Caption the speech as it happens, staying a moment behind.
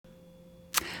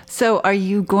So are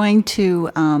you going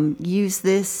to use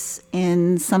this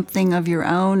in something of your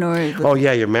own? Oh,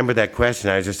 yeah, you remember that question.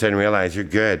 I just didn't realize. You're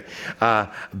good.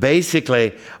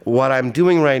 Basically, what I'm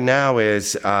doing right now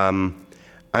is I'm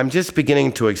just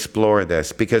beginning to explore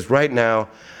this, because right now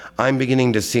I'm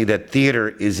beginning to see that theater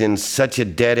is in such a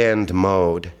dead-end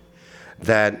mode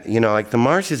that, like the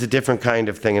Marsh is a different kind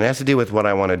of thing. It has to do with what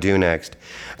I want to do next.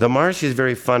 The Marsh is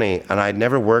very funny, and I'd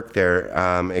never worked there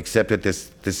except at this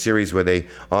series where they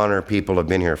honor people who've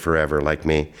been here forever, like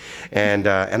me. And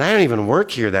I don't even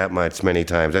work here that much many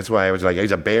times. That's why I was like,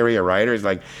 he's a Bay Area writer? He's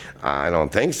like, I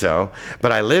don't think so.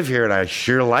 But I live here, and I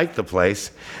sure like the place.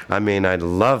 I mean, I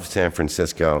love San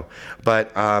Francisco.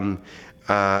 But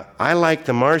I like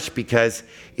the Marsh because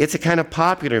it's a kind of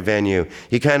popular venue.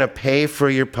 You kind of pay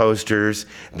for your posters.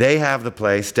 They have the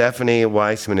place. Stephanie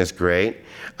Weissman is great.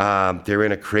 They're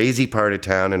in a crazy part of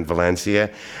town in Valencia.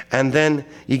 And then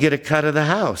you get a cut of the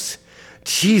house.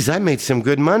 Geez, I made some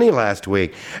good money last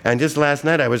week. And just last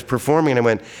night I was performing and I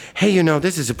went, hey,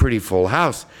 this is a pretty full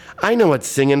house. I know what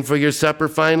singing for your supper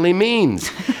finally means.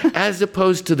 As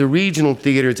opposed to the regional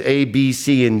theaters A, B,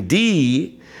 C, and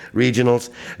D,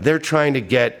 regionals, they're trying to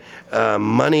get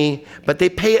money, but they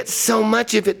pay it so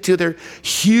much of it to their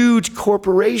huge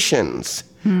corporations,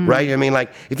 right? I mean,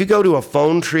 like, if you go to a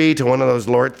Phone Tree, to one of those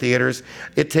Lord theaters,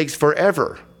 it takes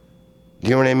forever. Do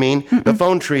you know what I mean? Mm-mm. The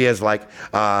Phone Tree is like,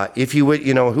 if you would,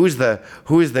 who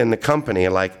is in the company?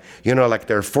 Like, like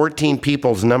there are 14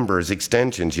 people's numbers,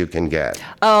 extensions you can get.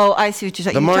 Oh, I see what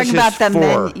you're saying. You're talking about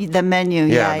the menu.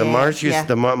 Yeah,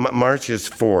 the Marsh is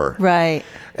 4. Right.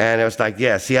 And it was like,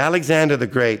 see, Alexander the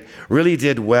Great really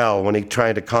did well when he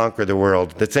tried to conquer the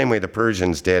world. The same way the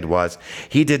Persians did was,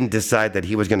 he didn't decide that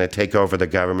he was going to take over the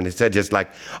government. He said just like,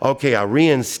 okay, I'll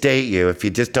reinstate you if you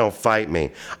just don't fight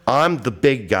me. I'm the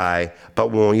big guy,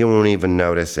 but you won't even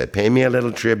notice it. Pay me a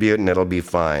little tribute and it'll be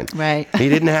fine. Right. He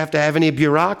didn't have to have any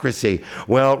bureaucracy.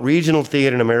 Well, regional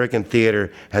theater and American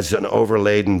theater has an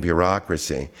overladen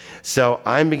bureaucracy. So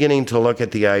I'm beginning to look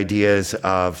at the ideas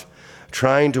of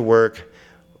trying to work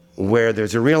where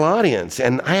there's a real audience.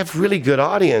 And I have really good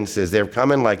audiences. They're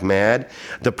coming like mad.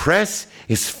 The press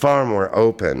is far more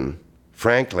open,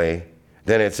 frankly,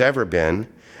 than it's ever been,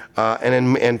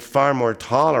 and far more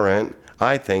tolerant,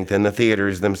 I think, than the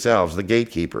theaters themselves, the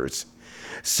gatekeepers.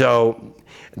 So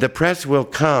the press will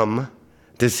come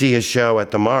to see a show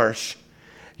at the Marsh,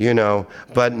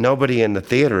 but nobody in the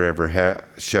theater ever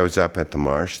shows up at the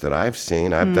Marsh that I've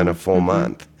seen. I've done a full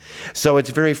month. So it's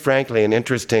very frankly an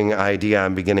interesting idea.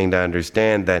 I'm beginning to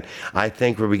understand that I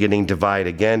think we're beginning to divide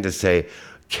again to say,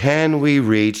 can we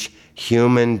reach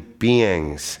human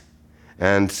beings?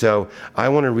 And so I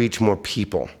want to reach more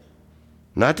people.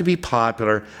 Not to be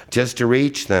popular, just to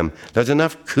reach them. There's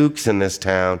enough kooks in this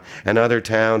town and other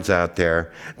towns out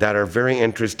there that are very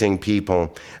interesting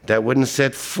people that wouldn't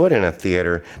set foot in a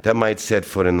theater that might set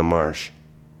foot in the Marsh.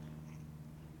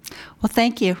 Well,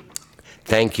 thank you.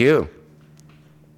 Thank you.